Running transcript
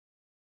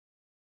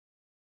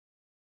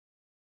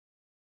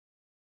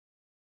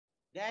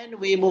Then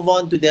we move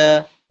on to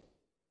the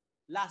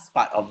last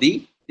part of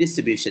the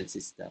distribution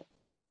system.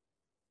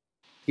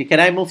 Okay, can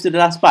I move to the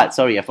last part?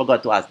 Sorry, I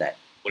forgot to ask that.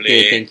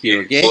 Okay, thank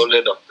you. Okay.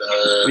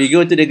 We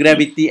go to the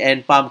gravity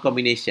and pump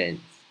combinations.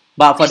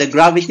 But for the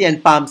gravity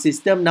and pump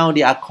system, now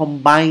they are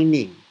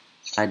combining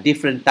a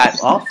different type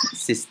of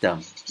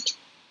system.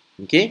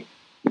 Okay.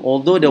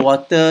 Although the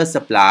water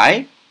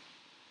supply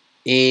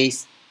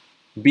is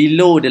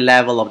below the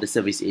level of the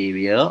service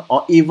area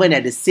or even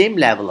at the same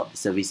level of the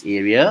service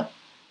area,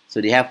 so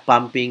they have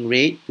pumping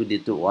rate to the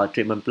water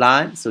treatment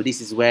plant. So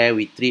this is where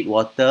we treat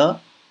water.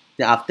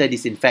 Then after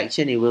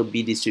disinfection, it will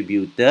be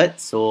distributed.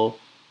 So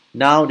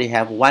now they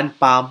have one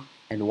pump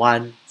and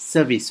one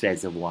service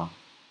reservoir.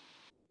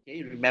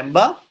 Okay,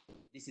 remember,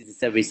 this is the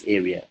service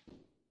area.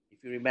 If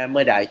you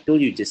remember that I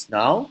told you just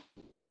now,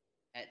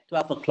 at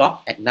 12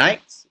 o'clock at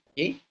night,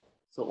 okay,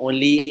 so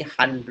only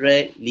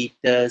 100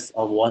 liters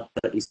of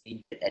water is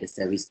needed at the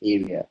service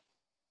area.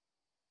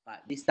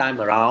 But this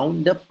time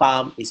around, the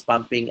pump is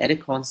pumping at a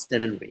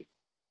constant rate.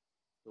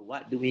 So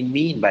what do we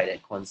mean by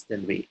that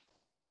constant rate?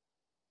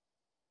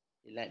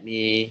 Let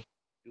me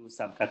do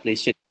some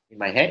calculation in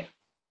my head.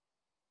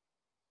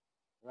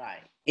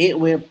 Right. It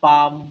will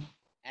pump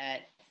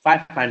at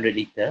 500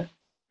 liters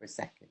per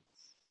second.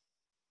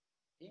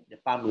 Okay. The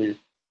pump will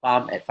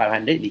pump at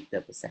 500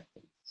 liters per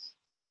second.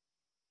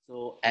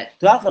 So at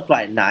 12 o'clock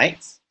at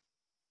night,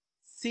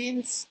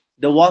 since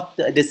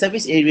the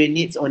service area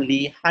needs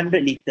only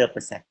 100 liters per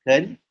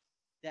second,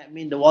 that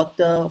means the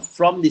water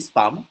from this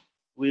pump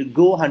will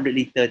go 100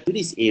 liters to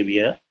this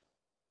area,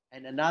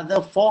 and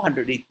another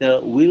 400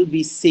 liters will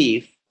be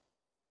saved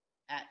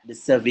at the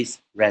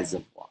service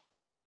reservoir.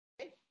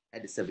 Okay?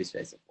 At the service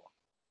reservoir.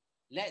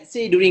 Let's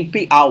say during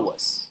peak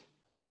hours.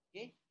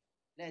 Okay?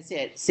 Let's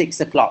say at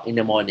 6 o'clock in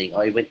the morning,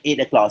 or even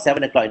 8 o'clock,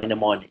 7 o'clock in the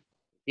morning.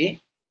 Okay?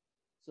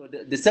 So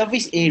the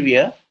service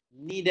area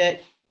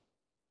needed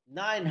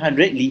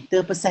 900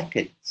 liters per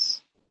second.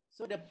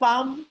 So the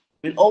pump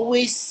will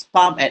always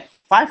pump at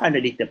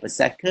 500 liters per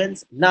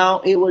second.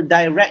 Now it will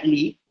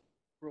directly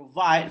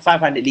provide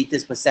 500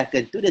 liters per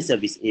second to the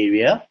service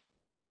area.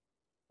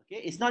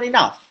 Okay, it's not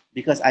enough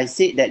because I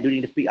said that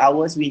during the peak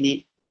hours we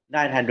need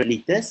 900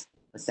 liters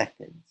per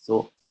second.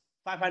 So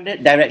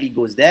 500 directly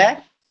goes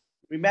there.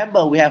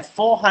 Remember, we have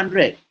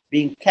 400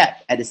 being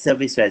kept at the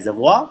service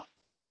reservoir.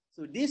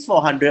 So this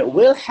 400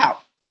 will help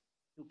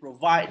to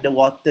provide the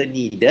water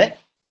needed.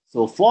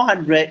 So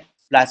 400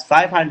 plus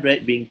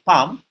 500 being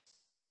pumped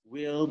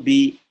will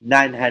be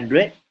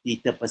 900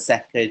 liters per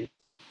second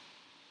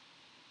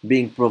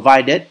being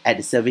provided at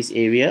the service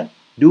area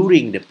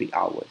during the peak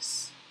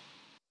hours.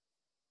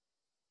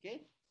 Okay?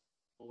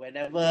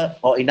 Whenever,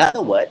 or in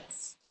other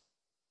words,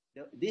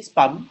 this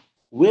pump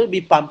will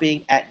be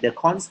pumping at the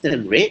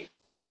constant rate.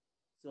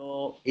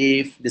 So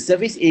if the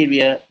service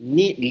area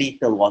need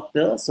little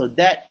water, so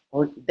that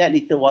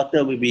little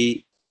water will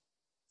be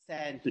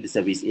sent to the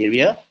service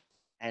area,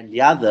 and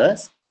the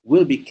others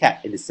will be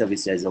kept in the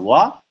service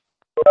reservoir.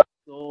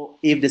 So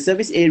if the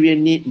service area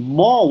need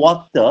more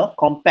water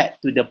compared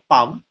to the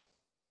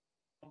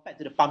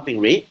pumping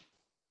rate,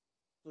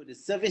 so the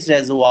service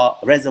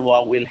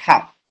reservoir will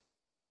help,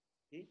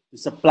 okay, to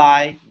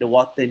supply the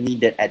water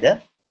needed at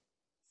the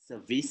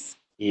service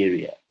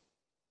area.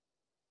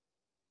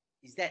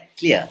 Is that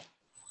clear?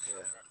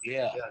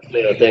 Yeah,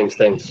 clear. Thanks.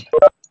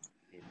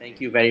 Okay, thank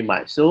you very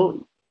much.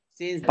 So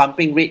since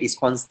pumping rate is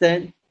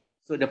constant,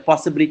 so the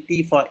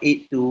possibility for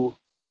it to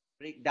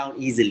break down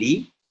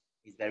easily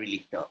is very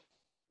little.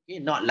 Okay,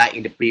 not like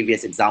in the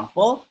previous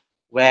example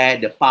where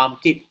the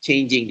pump keep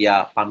changing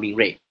their pumping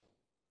rate.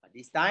 But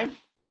this time,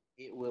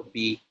 it will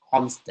be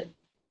constant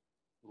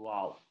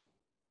throughout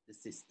the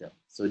system.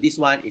 So this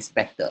one is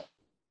better.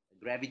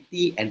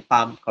 Gravity and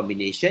pump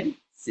combination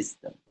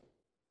system.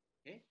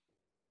 Okay,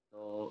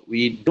 so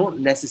we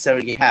don't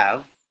necessarily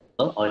have,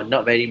 or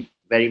not very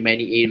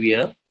many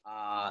area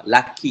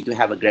lucky to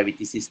have a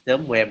gravity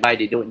system whereby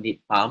they don't need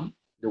pump.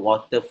 The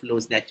water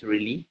flows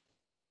naturally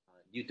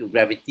due to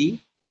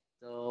gravity.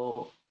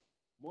 So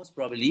most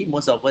probably,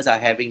 most of us are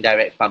having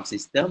direct pump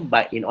system,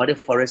 but in order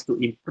for us to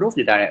improve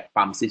the direct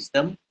pump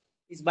system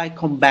is by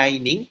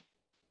combining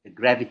the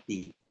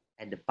gravity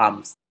and the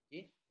pumps.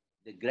 Okay?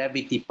 The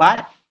gravity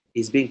part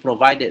is being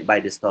provided by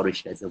the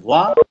storage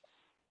reservoir,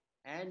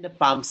 and the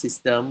pump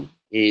system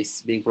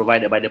is being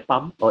provided by the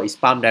pump, or is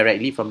pumped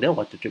directly from the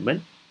water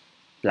treatment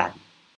plant.